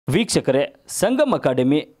ವೀಕ್ಷಕರೇ, ಸಂಗಮ್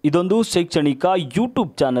ಅಕಾಡೆಮಿ ಇದೊಂದು ಶೈಕ್ಷಣಿಕ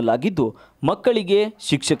ಯೂಟ್ಯೂಬ್ ಚಾನೆಲ್ ಆಗಿದ್ದು ಮಕ್ಕಳಿಗೆ,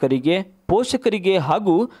 ಶಿಕ್ಷಕರಿಗೆ, ಪೋಷಕರಿಗೆ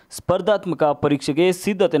ಹಾಗೂ ಸ್ಪರ್ಧಾತ್ಮಕ ಪರೀಕ್ಷೆಗೆ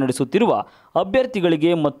ಸಿದ್ಧತೆ ನಡೆಸುತ್ತಿರುವ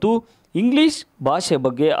ಅಭ್ಯರ್ಥಿಗಳಿಗೆ ಮತ್ತು ಇಂಗ್ಲಿಷ್ ಭಾಷೆ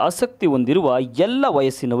ಬಗ್ಗೆ ಆಸಕ್ತಿ ಹೊಂದಿರುವ ಎಲ್ಲ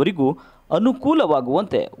ವಯಸ್ಸಿನವರಿಗೂ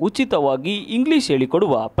ಅನುಕೂಲವಾಗುವಂತೆ ಉಚಿತವಾಗಿ ಇಂಗ್ಲಿಷ್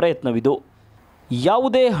ಹೇಳಿಕೊಡುವ ಪ್ರಯತ್ನವಿದು.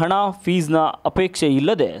 ಯಾವುದೇ ಹಣ ಫೀಸ್ನ ಅಪೇಕ್ಷೆ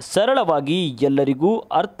ಇಲ್ಲದೆ ಸರಳವಾಗಿ ಎಲ್ಲರಿಗೂ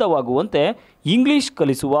ಅರ್ಥವಾಗುವಂತೆ ಇಂಗ್ಲಿಷ್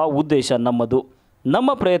ಕಲಿಸುವ ಉದ್ದೇಶ ನಮ್ಮದು. ನಮ್ಮ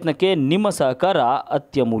ಪ್ರಯತ್ನಕ್ಕೆ ನಿಮ್ಮ ಸಹಕಾರ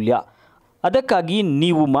ಅತ್ಯಮೂಲ್ಯ. ಅದಕ್ಕಾಗಿ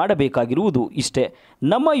ನೀವು ಮಾಡಬೇಕಾಗಿರುವುದು ಇಷ್ಟೇ: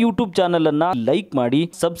 ನಮ್ಮ ಯೂಟ್ಯೂಬ್ ಚಾನಲನ್ನು ಲೈಕ್ ಮಾಡಿ,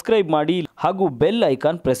 ಸಬ್ಸ್ಕ್ರೈಬ್ ಮಾಡಿ ಹಾಗೂ ಬೆಲ್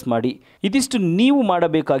ಐಕಾನ್ ಪ್ರೆಸ್ ಮಾಡಿ. ಇದಿಷ್ಟು ನೀವು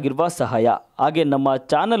ಮಾಡಬೇಕಾಗಿರುವ ಸಹಾಯ. ಹಾಗೆ ನಮ್ಮ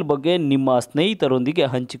ಚಾನಲ್ ಬಗ್ಗೆ ನಿಮ್ಮ ಸ್ನೇಹಿತರೊಂದಿಗೆ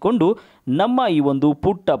ಹಂಚಿಕೊಂಡು ನಮ್ಮ ಈ ಒಂದು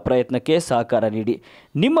ಪುಟ್ಟ ಪ್ರಯತ್ನಕ್ಕೆ ಸಹಕಾರ ನೀಡಿ.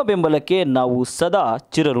 ನಿಮ್ಮ ಬೆಂಬಲಕ್ಕೆ ನಾವು ಸದಾ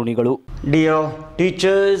ಚಿರಋಣಿಗಳು. Dear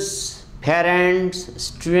teachers, parents,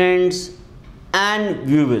 students and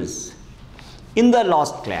viewers, in the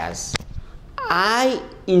last class I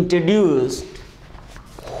introduced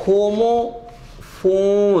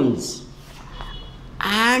homophones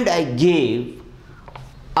and I gave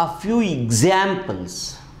a few examples.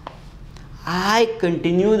 I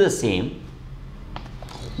continue the same.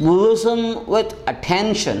 Listen with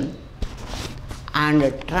attention and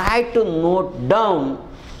try to note down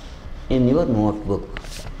in your notebook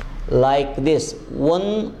like this, one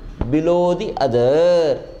below the other.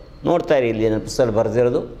 ನೋಡ್ತಾ ಇರಿ, ಇಲ್ಲಿ ನನ್ನ ಪುಸ್ತಕದಲ್ಲಿ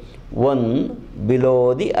ಬರೆದಿರೋದು one below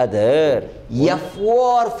the other. F O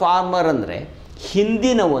R farmer ಅಂದರೆ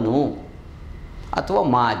ಹಿಂದಿನವನು ಅಥವಾ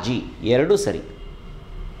ಮಾಜಿ, ಎರಡೂ ಸರಿ.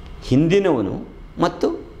 ಹಿಂದಿನವನು ಮತ್ತು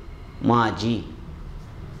ಮಾಜಿ.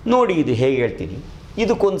 ನೋಡಿ ಇದು ಹೇಗೆ ಹೇಳ್ತೀನಿ,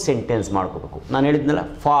 ಇದಕ್ಕೊಂದು ಸೆಂಟೆನ್ಸ್ ಮಾಡ್ಕೋಬೇಕು. ನಾನು ಹೇಳಿದ್ನಲ್ಲ,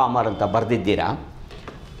 ಫಾರ್ಮರ್ ಅಂತ ಬರೆದಿದ್ದೀರಾ,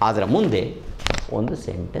 ಅದರ ಮುಂದೆ ಒಂದು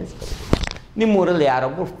ಸೆಂಟೆನ್ಸ್ ಬರೀಬೇಕು. ನಿಮ್ಮೂರಲ್ಲಿ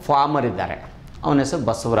ಯಾರೊಬ್ಬರು ಫಾರ್ಮರ್ ಇದ್ದಾರೆ, ಅವನ ಹೆಸರು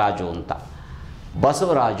ಬಸವರಾಜು ಅಂತ.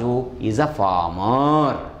 Basavaraju is a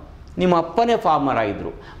farmer. ನಿಮ್ಮ ಅಪ್ಪನೇ ಫಾರ್ಮರ್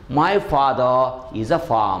ಆಗಿದ್ದರು. My father is a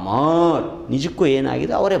farmer. ನಿಜಕ್ಕೂ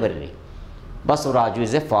ಏನಾಗಿದೆ ಅವರೇ ಬರೀರಿ. Basavaraju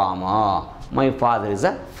is A farmer, my father is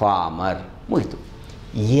a farmer. ಮುಗಿತು.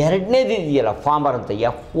 ಎರಡನೇದು ಇದೆಯಲ್ಲ ಫಾರ್ಮರ್ ಅಂತ,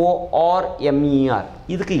 F O R M E R,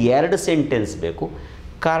 ಇದಕ್ಕೆ ಎರಡು ಸೆಂಟೆನ್ಸ್ ಬೇಕು.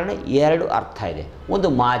 ಕಾರಣ ಎರಡು ಅರ್ಥ ಇದೆ. ಒಂದು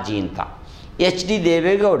ಮಾಜಿ ಅಂತ. H D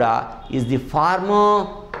Deve Gowda is the farmer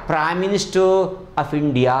prime minister of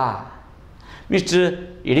India. Mister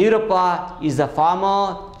Yediyurappa is the former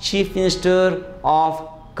chief minister of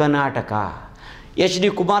Karnataka. H D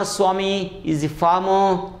Kumaraswamy is the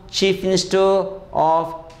former chief minister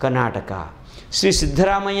of Karnataka. Shri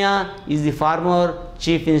Siddaramaiah is the former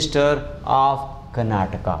chief minister of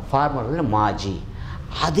Karnataka. Farmer ಅಂದರೆ ಮಾಜಿ.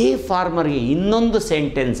 ಅದೇ ಫಾರ್ಮರ್ಗೆ ಇನ್ನೊಂದು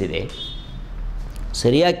sentence ಇದೆ,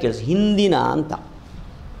 ಸರಿಯಾಗಿ ಕೇಳಿಸಿ. ಹಿಂದಿನ ಅಂತ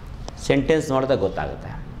sentence ನೋಡಿದಾಗ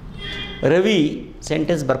ಗೊತ್ತಾಗುತ್ತೆ. Ravi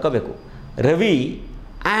sentence ಬರ್ಕೋಬೇಕು. Ravi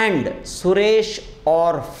and Suresh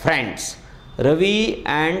are friends. Ravi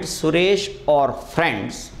and Suresh are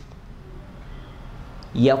friends.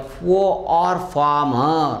 F O R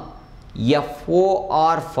farmer. F O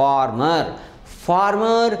R farmer.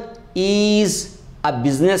 Farmer is a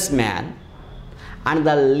business man and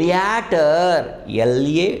the latter,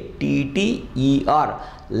 L-A-T-T-E-R,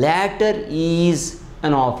 latter is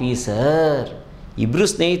an officer. ಇಬ್ಬರು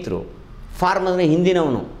ಸ್ನೇಹಿತರು. ಫಾರ್ಮರ್ ಅಂದರೆ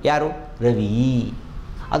ಹಿಂದಿನವನು ಯಾರು? ರವಿ.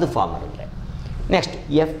 ಅದು ಫಾರ್ಮರ್ ಅಂದರೆ. Next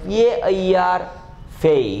F A I R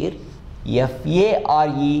fair, F A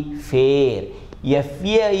R E fair. F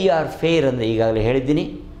A I R fair ಅಂದರೆ ಈಗಾಗಲೇ ಹೇಳಿದ್ದೀನಿ,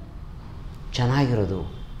 ಚೆನ್ನಾಗಿರೋದು,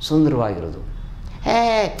 ಸುಂದರವಾಗಿರೋದು. ಹೇ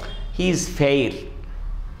he is fair.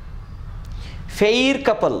 Fair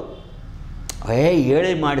couple,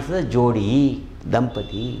 ಹೇಳಿ ಮಾಡಿಸಿದ ಜೋಡಿ,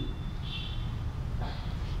 ದಂಪತಿ.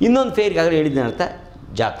 ಇನ್ನೊಂದು ಫೇರ್ಗಾಗಲೇ ಹೇಳಿದ್ದೀನಿ ಅಂತ,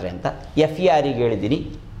 ಜಾತ್ರೆ ಅಂತ. ಎಫ್ ಇ ಆರಿಗೆ ಹೇಳಿದ್ದೀನಿ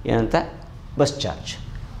ಏನಂತ? Bus charge.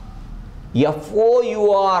 F O you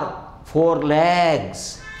are, four legs.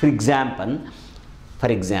 For example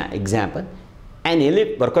an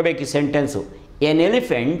ಬರ್ಕೋಬೇಕು ಈ sentence. N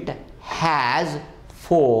elephant has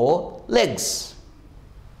 4 legs.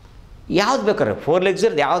 ಯಾವ್ದು ಬೇಕಾದ್ರೆ 4 legs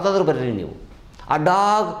ಇರೋದು ಯಾವುದಾದ್ರೂ ಬರ್ರಿ ನೀವು. A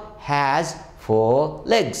dog has 4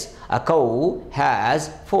 legs. A cow has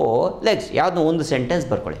 4 legs. ಯಾವುದೋ ಒಂದು ಸೆಂಟೆನ್ಸ್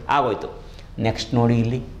ಬರ್ಕೊಳ್ಳಿ, ಆಗೋಯ್ತು. ನೆಕ್ಸ್ಟ್ ನೋಡಿ,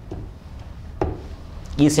 ಇಲ್ಲಿ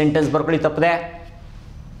ಈ ಸೆಂಟೆನ್ಸ್ ಬರ್ಕೊಳ್ಳಿ, ತಪ್ಪದೆ.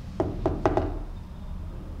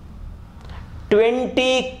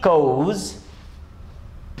 20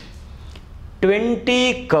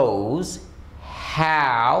 cows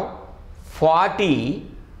have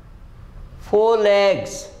 44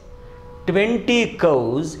 legs. 20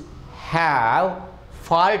 cows have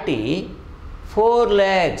 44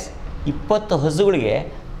 legs. 20 ಹಸುಗಳಿಗೆ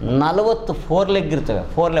 44 ಲೆಗ್ ಇರ್ತವೆ.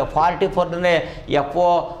 44 ಅಂದರೆ ಎಫ್ ಓ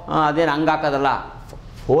ಅದೇನು ಹಂಗೆ ಹಾಕೋದಲ್ಲ.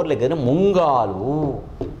 4 ಲೆಗ್ ಅಂದರೆ ಮುಂಗಾಲು.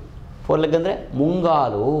 4 ಲೆಗ್ ಅಂದರೆ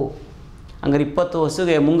ಮುಂಗಾಲು. ಹಂಗಾರೆ 20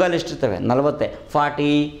 ಹಸುಗೆ ಮುಂಗಾಲು ಎಷ್ಟಿರ್ತವೆ? 40.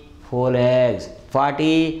 44 legs.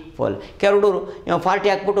 44. ಕೆಲವರು 40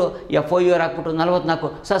 ಹಾಕ್ಬಿಟ್ಟು FOUR ಹಾಕ್ಬಿಟ್ಟು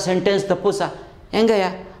 44. ಸೆಂಟೆನ್ಸ್ ತಪ್ಪು ಹೆಂಗಯ್ಯ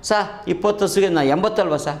 20 ಹಸುಗೆ 80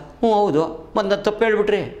 ಅಲ್ವಾ ಹ್ಞೂ ಹೌದು. ಮತ್ತು ತಪ್ಪು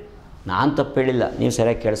ಹೇಳ್ಬಿಟ್ರಿ. ನಾನು ತಪ್ಪು ಹೇಳಿಲ್ಲ, ನೀವು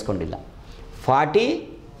ಸರಿಯಾಗಿ ಕೇಳಿಸ್ಕೊಂಡಿಲ್ಲ.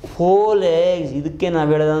 44 legs. ಇದಕ್ಕೆ ನಾವು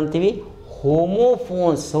ಹೇಳೋದಂತೀವಿ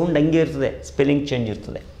ಹೋಮೋಫೋನ್ಸ್. ಸೌಂಡ್ ಹಂಗೆ ಇರ್ತದೆ, ಸ್ಪೆಲ್ಲಿಂಗ್ ಚೇಂಜ್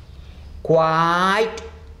ಇರ್ತದೆ.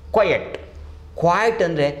 ಕ್ವೈಟ್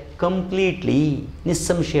ಅಂದರೆ ಕಂಪ್ಲೀಟ್ಲಿ,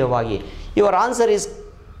 ನಿಸ್ಸಂಶಯವಾಗಿ. Your answer is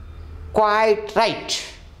quite right.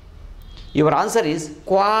 Your answer is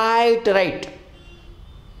quite right.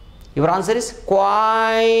 Your answer is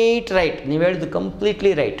quite right. ನೀವು ಹೇಳಿದ್ದು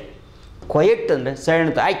ಕಂಪ್ಲೀಟ್ಲಿ ರೈಟ್. ಕ್ವೈಟ್ ಅಂದರೆ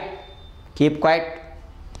silent. Keep quiet,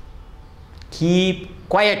 keep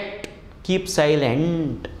quiet, keep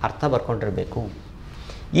silent. ಅರ್ಥ ಬರ್ಕೊಂಡಿರಬೇಕು.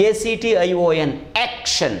 ACTION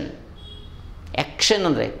action. Action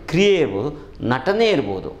ಅಂದರೆ ಕ್ರಿಯೆ ಇರ್ಬೋದು, ನಟನೆ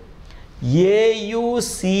ಇರ್ಬೋದು.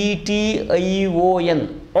 AUCTION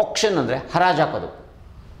ಆಕ್ಷನ್ ಅಂದರೆ ಹರಾಜಾಕೋದು.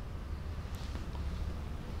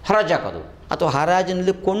 ಹರಾಜಾಕೋದು ಅಥವಾ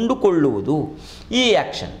ಹರಾಜಿನಲ್ಲಿ ಕೊಂಡುಕೊಳ್ಳುವುದು. ಈ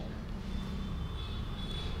action.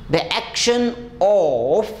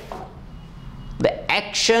 The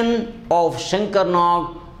action of Shankarnag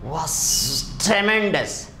was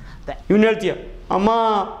tremendous. ಇವನು ಹೇಳ್ತೀಯ, ಅಮ್ಮ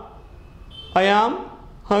I am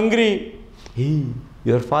hungry.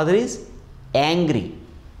 Your father is angry.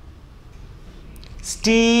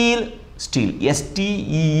 Steel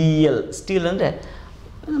STEEL. Steel ಅಂದರೆ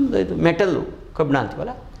ನಮ್ಮದು ಇದು ಮೆಟಲ್ಲು, ಕಬ್ಬಿಣ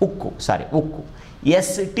ಅಂತೀವಲ್ಲ, ಉಕ್ಕು.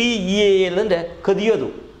 STEAL ಅಂದರೆ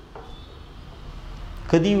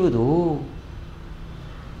ಕದಿಯುವುದು.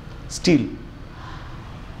 Steel.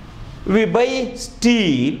 We buy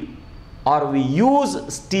steel or we use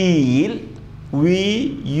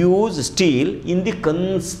steel in the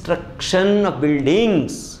construction of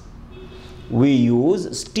buildings. We use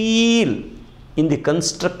steel in the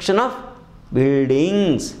construction of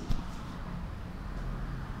buildings.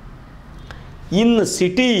 In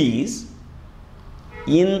cities,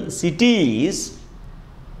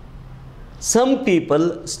 some people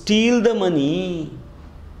steal the money.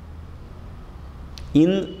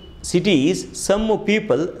 In cities, some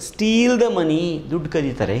people steal the money. ದುಡ್ಡು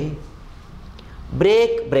ಕದೀತಾರೆ.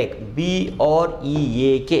 Break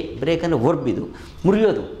BREAK. Break ಅಂದರೆ verb, ಇದು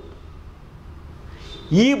ಮುರಿಯೋದು.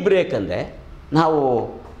 ಈ break ಅಂದರೆ ನಾವು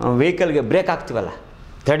ವೆಹಿಕಲ್ಗೆ break ಹಾಕ್ತೀವಲ್ಲ,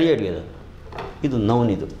 ತಡೆ ಹಿಡಿಯೋದು. ಇದು noun.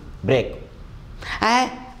 ಇದು break.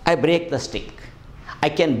 I break the stick. I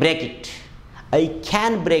can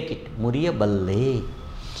break it. ಮುರಿಯಬಲ್ಲೆ.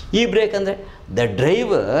 ಈ ಬ್ರೇಕ್ ಅಂದರೆ the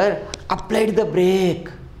driver applied the break.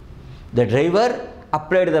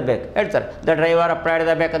 ಹೇಳ್ತಾರೆ the driver applied the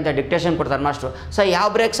break ಅಂತ ಡಿಕ್ಟೇಷನ್ ಕೊಡ್ತಾರೆ ಮಾಸ್ಟ್ರು. ಯಾವ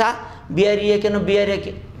ಬ್ರೇಕ್ BREAK.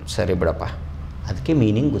 ಸರಿ ಬಿಡಪ್ಪ, ಅದಕ್ಕೆ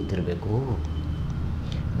ಮೀನಿಂಗ್ ಗೊತ್ತಿರಬೇಕು.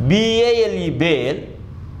 BALE bale,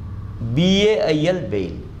 BAIL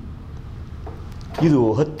bale. ಇದು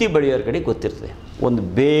ಹತ್ತಿ ಬೆಳೆಯೋರ ಕಡೆ ಗೊತ್ತಿರ್ತದೆ. ಒಂದು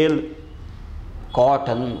ಬೇಲ್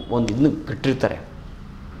ಕಾಟನ್ ಒಂದು ಇದನ್ನು ಕಟ್ಟಿರ್ತಾರೆ,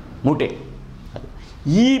 ಮೂಟೆ.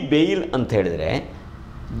 ಈ ಬೇಲ್ ಅಂತ ಹೇಳಿದರೆ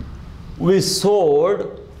ವಿ ಸೋಲ್ಡ್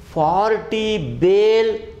 40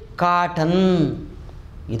 ಬೇಲ್ ಕಾಟನ್.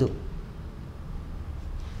 ಇದು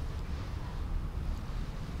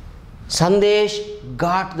Sandesh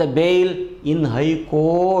got the bale in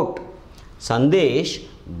high court. Sandesh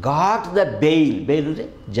got the bale ಅಂದರೆ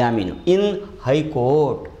ಜಾಮೀನು. ಇನ್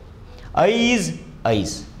ಹೈಕೋರ್ಟ್.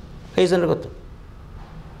 ಐಸ್ ಅಂದರೆ ಗೊತ್ತು.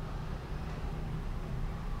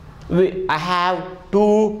 I have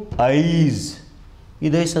 2 ice.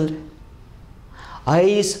 ಇದು ಐಸ್ ಅಂದರೆ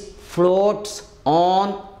ice floats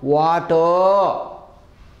on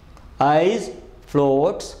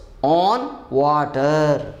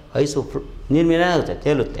water. Ice ನೀರು ಮೇಲೇನಾಗುತ್ತೆ,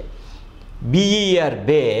 ತೇಲುತ್ತೆ. BER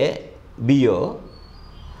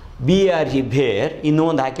BRE ಬೇರ್.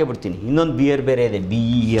 ಇನ್ನೊಂದು ಹಾಕೇ ಬಿಡ್ತೀನಿ, ಇನ್ನೊಂದು ಬಿಯರ್ ಬೇರೆ ಇದೆ.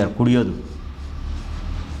 BER ಕುಡಿಯೋದು.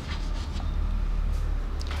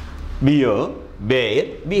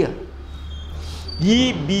 ಬಿಯರ್. ಈ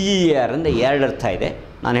BER ಅಂದರೆ 2 ಅರ್ಥ ಇದೆ.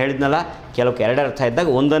 ನಾನು ಹೇಳಿದ್ನಲ್ಲ, ಕೆಲವಕ್ಕೆ 2 ಅರ್ಥ ಇದ್ದಾಗ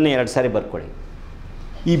ಒಂದನ್ನೇ 2 ಸಾರಿ ಬರ್ಕೊಳ್ಳಿ.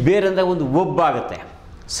 ಈ ಬೇರ್ ಅಂದಾಗ ಒಂದು ಒಬ್ಬಾಗುತ್ತೆ.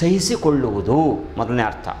 ಸಹಿಸಿಕೊಳ್ಳುವುದು ಮೊದಲನೇ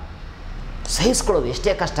ಅರ್ಥ. ಸಹಿಸ್ಕೊಳ್ಳೋದು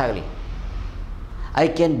ಎಷ್ಟೇ ಕಷ್ಟ ಆಗಲಿ. ಐ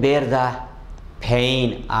ಕ್ಯಾನ್ ಬೇರ್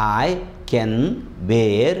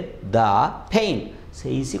ದ ಪೇಯ್ನ್.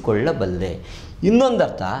 ಸಹಿಸಿಕೊಳ್ಳಬಲ್ಲೆ. ಇನ್ನೊಂದು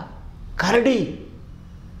ಅರ್ಥ ಕರಡಿ.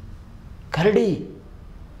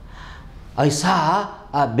 ಐ ಸಾ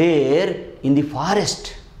ಅ ಬೇರ್ ಇನ್ ದಿ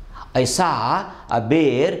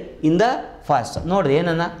ಫಾರೆಸ್ಟ್. ನೋಡ್ರಿ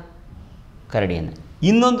ಏನನ್ನ, ಕರಡಿಯನ್ನು.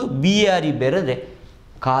 ಇನ್ನೊಂದು BRE ಬೇರ್ ಅಂದರೆ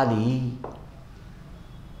ಖಾಲಿ.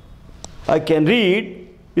 ಐ ಕ್ಯಾನ್ ರೀಡ್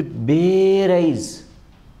ವಿತ್ ಬೇರ್ ಐಸ್.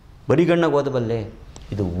 ಬರಿಗಣ್ಣಗೆ ಓದಬಲ್ಲೆ.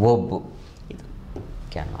 ಇದು ಒಬ್ಬು, ಇದು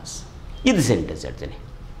ಕ್ಯಾನ್ವಾಸ್. ಇದು ಸೆಂಟೆನ್ಸ್ ಹೇಳ್ತೀನಿ.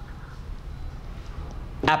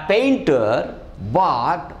 A painter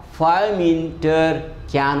bought 5 meter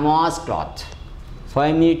canvas cloth.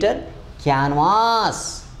 5 meter canvas.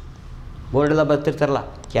 ಬೋರ್ಡೆಲ್ಲ ಬರ್ತಿರ್ತಾರಲ್ಲ,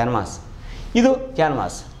 canvas. ಇದು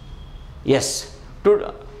canvas. S,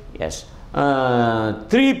 yes.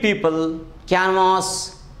 3 people canvas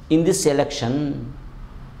in this selection.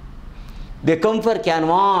 They come for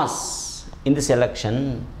canvas in this selection.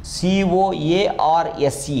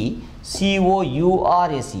 COARSE,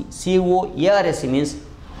 COURSE. COARSE means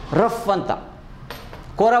rough ಅಂತ.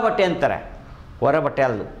 ಕೋರ ಬಟ್ಟೆ ಅಂತಾರೆ. ಕೋರ ಬಟ್ಟೆ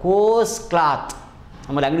ಅಲ್ಲದು, ಕೋಸ್ cloth.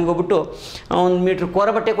 ಆಮೇಲೆ ಅಂಗಡಿಗೆ ಹೋಗ್ಬಿಟ್ಟು 1 metre ಕೋರ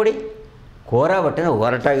ಬಟ್ಟೆ ಕೊಡಿ. ಕೋರ ಬಟ್ಟೆನ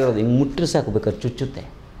ಹೊರಟಾಗಿರೋದು, ಹಿಂಗೆ ಮುಟ್ಟರೆ ಸಾಕು, ಬೇಕಾದ್ರೆ ಚುಚ್ಚುತ್ತೆ.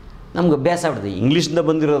 ನಮ್ಗೆ ಅಭ್ಯಾಸ ಆಗ್ಬಿಡ್ತದೆ. ಇಂಗ್ಲೀಷ್ನಿಂದ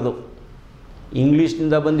ಬಂದಿರೋದು,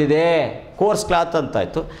 ಇಂಗ್ಲೀಷ್ನಿಂದ ಬಂದಿದೆ. Course cloth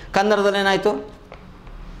ಅಂತಾಯಿತು. ಕನ್ನಡದಲ್ಲಿ ಏನಾಯಿತು?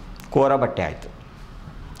 ಕೋರ ಬಟ್ಟೆ ಆಯಿತು.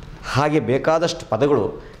 ಹಾಗೆ ಬೇಕಾದಷ್ಟು ಪದಗಳು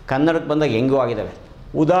ಕನ್ನಡಕ್ಕೆ ಬಂದಾಗ ಹೆಂಗೂ ಆಗಿದ್ದಾವೆ.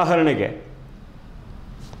 ಉದಾಹರಣೆಗೆ,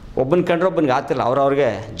 ಒಬ್ಬನ ಕಂಡ್ರೆ ಒಬ್ಬನಿಗೆ ಆಗ್ತಿಲ್ಲ, ಅವ್ರವ್ರಿಗೆ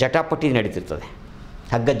ಜಟಾಪಟಿ ನಡೀತಿರ್ತದೆ.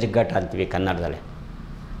 ಹಗ್ಗ ಜಗ್ಗಾಟ ಅಂತೀವಿ ಕನ್ನಡದಲ್ಲಿ.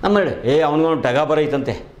 ನಮ್ಮ ಹೇಳಿ, ಅವನಿಗೊಂದು ಟಗಾಬರ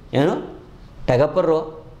ಐತಂತೆ. ಏನು ಟಗಪರು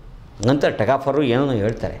ಅಂತ, ಟಗಾಫರು ಏನೋ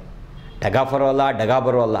ಹೇಳ್ತಾರೆ. ಟಗಾಫರು ಅಲ್ಲ,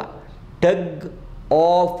 ಡಗಾಬರು ಅಲ್ಲ. Tug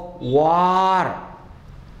of war.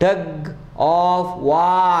 Tug of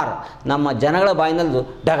war. ನಮ್ಮ ಜನಗಳ ಬಾಯಿನಲ್ಲೂ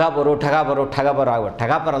ಡಗಾಬರು ಠಗಾಬರು ಠಗಾಬರು ಆಗ.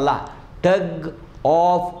 ಟಗಾಪರಲ್ಲ, tug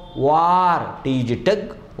of war. TG tug,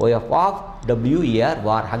 OF of WER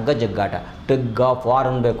war. ಹಗ್ಗ ಜಗ್ಗಾಟ. ಟಗ್ ಆಫ್ ವಾರ್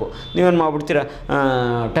ಅನ್ಬೇಕು. ನೀವೇನು ಮಾಡ್ಬಿಡ್ತೀರ,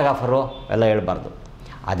 ಟಗಾಫರು ಎಲ್ಲ ಹೇಳ್ಬಾರ್ದು.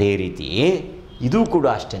 ಅದೇ ರೀತಿ ಇದು ಕೂಡ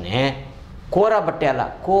ಅಷ್ಟೇ. ಕೋರ ಬಟ್ಟೆ ಅಲ್ಲ,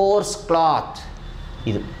 ಕೋರ್ಸ್ ಕ್ಲಾತ್.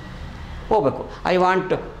 ಇದು ಹೋಗಬೇಕು. I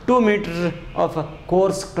want 2 meter of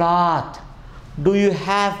course cloth. Do you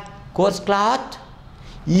have course cloth?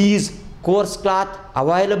 Is course cloth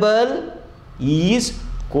available? Is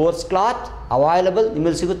course cloth available?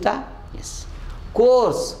 ನಿಮ್ಮಲ್ಲಿ ಸಿಗುತ್ತಾ? ಎಸ್.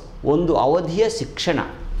 ಕೋರ್ಸ್ ಒಂದು ಅವಧಿಯ ಶಿಕ್ಷಣ.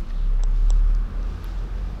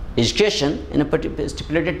 Education in a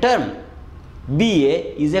stipulated term. BA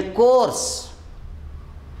is a course.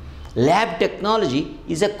 Lab technology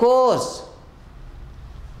is a course.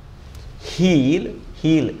 Heal,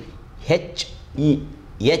 heal,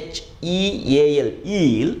 H-E-H-E-A-L,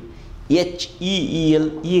 heal, H-E-E-L,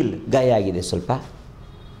 heal. ಗಾಯ ಆಗಿದೆ ಸ್ವಲ್ಪ,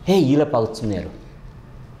 ಈಲಪ್ಪಾಗುತ್ತೆ, ಸುಮ್ಮನೆ ಯಾರು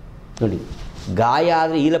ನೋಡಿ. ಗಾಯ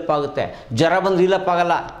ಆದರೆ ಈಲಪ್ಪಾಗುತ್ತೆ, ಜ್ವರ ಬಂದರೆ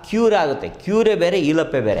ಈಲಪ್ಪಾಗಲ್ಲ, ಕ್ಯೂರ್ ಆಗುತ್ತೆ. ಕ್ಯೂರೇ ಬೇರೆ,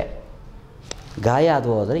 ಈಲಪ್ಪೇ ಬೇರೆ. ಗಾಯ ಅದು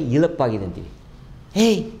ಹೋದರೆ ಈಲಪ್ಪಾಗಿದೆ ಅಂತೀವಿ.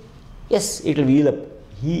 S, it will heal up.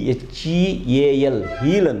 HEAL,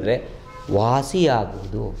 heal ಅಂದರೆ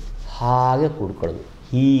ವಾಸಿಯಾಗುವುದು, ಹಾಗೆ ಕೂಡ್ಕೊಳ್ಳೋದು,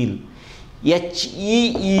 ಹೀಲ್.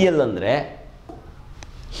 HEEL ಅಂದರೆ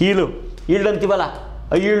ಹೀಲು, ಈಲ್ಡ್ ಅಂತೀವಲ್ಲ,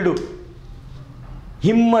 yield.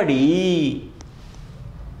 ಹಿಮ್ಮಡಿ,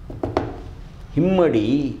 ಹಿಮ್ಮಡಿ.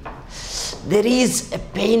 There is a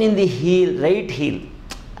pain in the heel, right heel.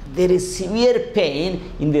 There is severe pain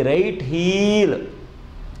in the right heel.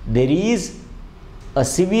 There is a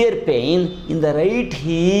severe pain in the right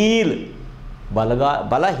heel.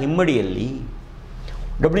 ಬಲ ಹಿಮ್ಮಡಿಯಲ್ಲಿ.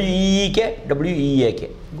 WEAK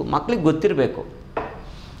ಮಕ್ಕಳಿಗೆ ಗೊತ್ತಿರಬೇಕು.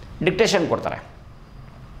 Dictation ಕೊಡ್ತಾರೆ.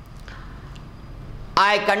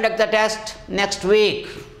 I conduct the test next week.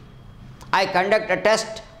 I conduct a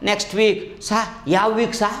test next week. ಯಾವ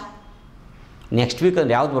week next week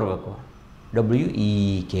ಅಂದರೆ ಯಾವ್ದು ಬರಬೇಕು?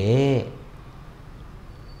 WEAK.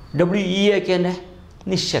 WEAK ಅಂದರೆ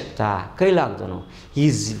ನಿಶ್ಶಕ್ತ, ಕೈಲಾಗ್ದನು.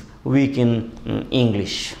 Is weak in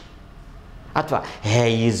English. ಅಥವಾ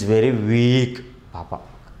ಈಸ್ ವೆರಿ ವೀಕ್, ಪಾಪ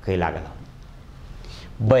ಕೈಲಾಗಲ್ಲ.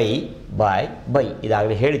 ಬೈ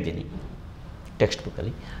ಇದಾಗಲೇ ಹೇಳಿದ್ದೀನಿ ಟೆಕ್ಸ್ಟ್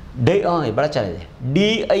ಬುಕ್ಕಲ್ಲಿ. ಭಾಳ ಚೆನ್ನಾಗಿದೆ.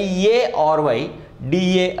 DIARY,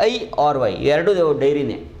 DAIRY ಎರಡು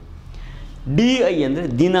ಡೈರಿನೇ. DI ಅಂದರೆ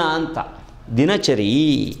ದಿನ ಅಂತ, ದಿನಚರಿ.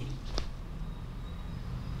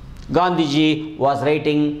 Gandhiji was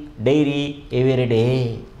writing diary every day.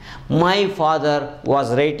 My father was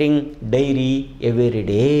writing diary every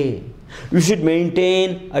day. You should maintain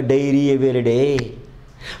a diary every day.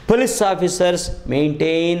 Police officers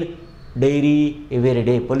maintain diary every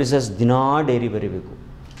day. Police ದಿನ dairy ಬರೀಬೇಕು.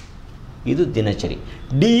 ಇದು ದಿನಚರಿ.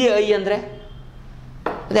 DI ಅಂದರೆ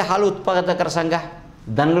ಅದೇ ಹಾಲು ಉತ್ಪಾದಕರ ಸಂಘ,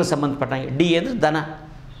 ದನಗಳು ಸಂಬಂಧಪಟ್ಟಂಗೆ. D ಅಂದರೆ ದನ.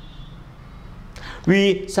 We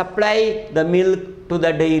supply the milk to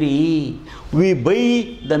the dairy. We buy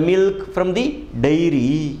the milk from the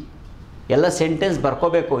dairy. ಎಲ್ಲ ಸೆಂಟೆನ್ಸ್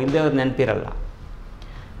ಬರ್ಕೋಬೇಕು, ಇಲ್ಲದೆ ಅವ್ರು ನೆನಪಿರಲ್ಲ.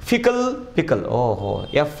 ಪಿಕಲ್, ಓಹೋ,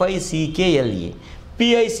 FICKLE,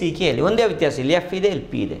 PICKLE ಒಂದೇ ವ್ಯತ್ಯಾಸ. ಇಲ್ಲಿ F ಇದೆ, ಇಲ್ಲಿ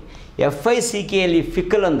P ಇದೆ. FICKLE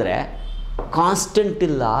ಫಿಕಲ್ ಅಂದರೆ ಕಾನ್ಸ್ಟೆಂಟ್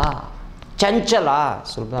ಇಲ್ಲ, ಚಂಚಲ,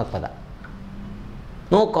 ಸುಲಭ ಪದ.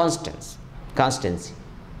 ನೋ ಕಾನ್ಸ್ಟೆನ್ಸಿ,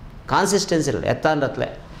 ಕಾನ್ಸಿಸ್ಟೆನ್ಸಿ ಇಲ್ಲ. ಎತ್ತ ಅಂದ್ರತ್ಲೆ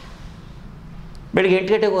ಬೆಳಿಗ್ಗೆ 8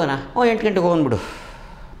 ಗಂಟೆಗೆ ಹೋಗೋಣ, 8 ಗಂಟೆಗೆ ಹೋಗೋನ್ಬಿಡು.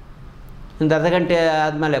 ಒಂದು ಅರ್ಧ ಗಂಟೆ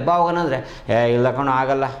ಆದಮೇಲೆ ಬಾ ಹೋಗೋಣ ಅಂದರೆ ಇಲ್ಲ ಕಣೋ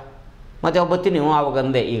ಆಗಲ್ಲ, ಮತ್ತು ಬರ್ತೀನಿ ಆವಾಗ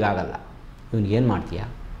ಅಂದೆ, ಈಗ ಆಗಲ್ಲ. ಇವನಿಗೇನು ಮಾಡ್ತೀಯ?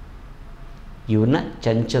 ಇವನ್ನ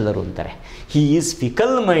ಚಂಚಲರು ಅಂತಾರೆ. He is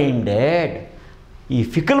fickle minded. ಈ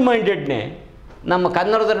ಫಿಕಲ್ ಮೈಂಡೆಡ್ನೇ ನಮ್ಮ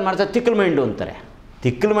ಕನ್ನಡದಲ್ಲಿ ಮಾಡ್ತಾರೆ ತಿಕ್ಕಲ್ ಮೈಂಡು ಅಂತಾರೆ.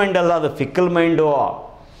 ತಿಕ್ಕಲ್ ಮೈಂಡ್ ಅಲ್ಲ, ಅದು ಫಿಕಲ್ ಮೈಂಡು.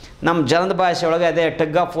 ನಮ್ಮ ಜನದ ಭಾಷೆ ಒಳಗೆ ಅದೇ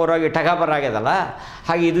ಟಗ್ ಆಫ್ ಫೋರ್ ಆಗಿ ಟಗಾಬರ್ ಆಗ್ಯದಲ್ಲ,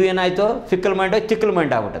 ಹಾಗೆ ಇದು ಏನಾಯಿತು, fickle mind ತಿಕ್ಕಲ್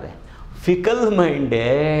mind ಆಗ್ಬಿಟ್ಟದೆ. Fickle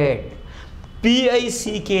minded.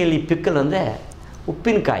 PICKಲಿ pickle ಅಂದರೆ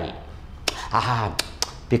ಉಪ್ಪಿನಕಾಯಿ.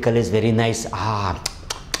 Pickle is very nice.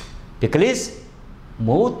 Pickle is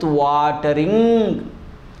mouth watering.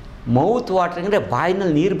 Mouth watering ಅಂದರೆ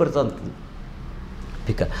ಬಾಯಿನಲ್ಲಿ ನೀರು ಬರ್ತಂಥದ್ದು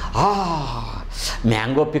pickle.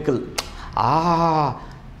 Mango pickle,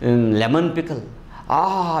 lemon pickle,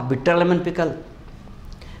 ಬಿಟ್ಟರ್ lemon pickle.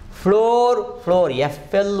 Floor,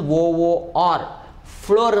 FLOOR.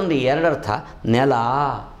 Floor ಅಂದರೆ ಎರಡರ್ಥ, ನೆಲ,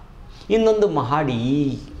 ಇನ್ನೊಂದು ಮಹಡಿ.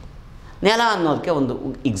 ನೆಲ ಅನ್ನೋದಕ್ಕೆ ಒಂದು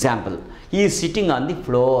ಎಕ್ಸಾಂಪಲ್, ಈ sitting on the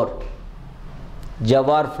floor.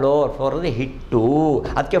 ಜವಾರ್ floor ಅಂದರೆ ಹಿಟ್ಟು,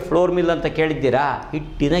 ಅದಕ್ಕೆ ಫ್ಲೋರ್ ಮಿಲ್ ಅಂತ ಕೇಳಿದ್ದೀರಾ,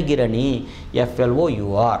 ಹಿಟ್ಟಿನ ಗಿರಣಿ.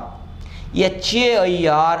 FLOUR.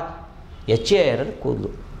 HAIR ಅಂದರೆ ಕೂದಲು.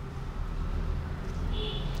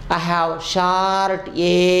 I have short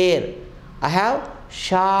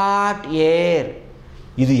air.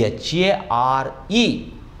 ಇದು HARE.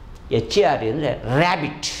 HARE ಅಂದರೆ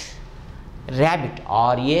ರ್ಯಾಬಿಟ್. RABBIT,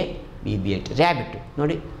 rabbit.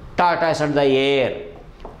 ನೋಡಿ, tortoise and the air.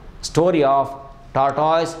 Story of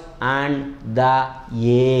tortoise and the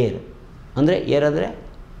air. ಅಂದರೆ ಏರ್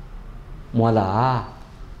ಮೊಲ.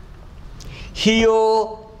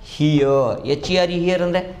 ಹಿಯರ್, HERE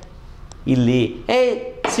ಅಂದರೆ ಇಲ್ಲಿ.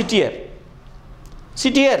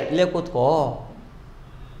 ಸಿಟಿಯರ್ ಇಲ್ಲೇ ಕೂತ್ಕೋ.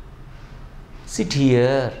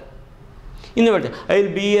 ಸಿಟಿಯರ್. ಇನ್ನು ಹೇಳ್ತೀನಿ, I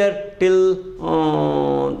will be here till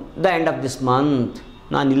the end of this month.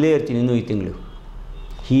 ನಾನು ಇಲ್ಲೇ ಇರ್ತೀನಿ ಇನ್ನೂ ಈ ತಿಂಗಳು.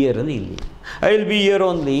 ಹಿಯರ್ ಅಂದರೆ ಇಲ್ಲಿ. I will be here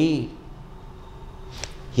only.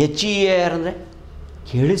 HER ಅಂದರೆ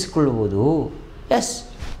ಕೇಳಿಸ್ಕೊಳ್ಬೋದು. S,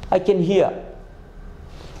 I can hear.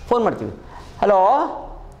 Phone ಮಾಡ್ತೀವಿ. Hello,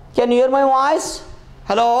 can you here my voice?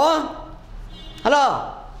 Hello,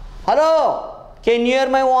 can you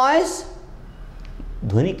here my voice?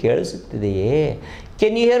 ಧ್ವನಿ ಕೇಳಿಸುತ್ತಿದೆಯೇ?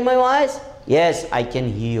 Can you here my voice? S, I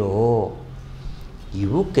can hear.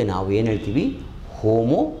 ಇವಕ್ಕೆ ನಾವು ಏನು ಹೇಳ್ತೀವಿ?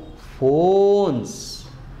 Homophones.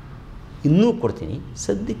 ಇನ್ನೂ ಕೊಡ್ತೀನಿ,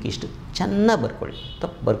 ಸದ್ಯಕ್ಕೆ ಇಷ್ಟು ಚೆನ್ನಾಗಿ ಬರ್ಕೊಳ್ಳಿ.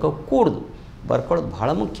 ತಪ್ಪು ಬರ್ಕೋಕೂಡ್ದು, ಬರ್ಕೊಳ್ಳೋದು ಭಾಳ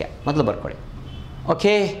ಮುಖ್ಯ. ಮೊದಲು ಬರ್ಕೊಳ್ಳಿ.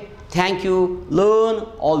 Okay, thank you. Learn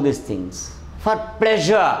all these things for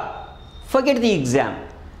pleasure. Forget the exam.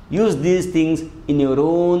 Use these things in your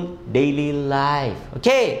own daily life.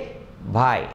 Okay? Bye.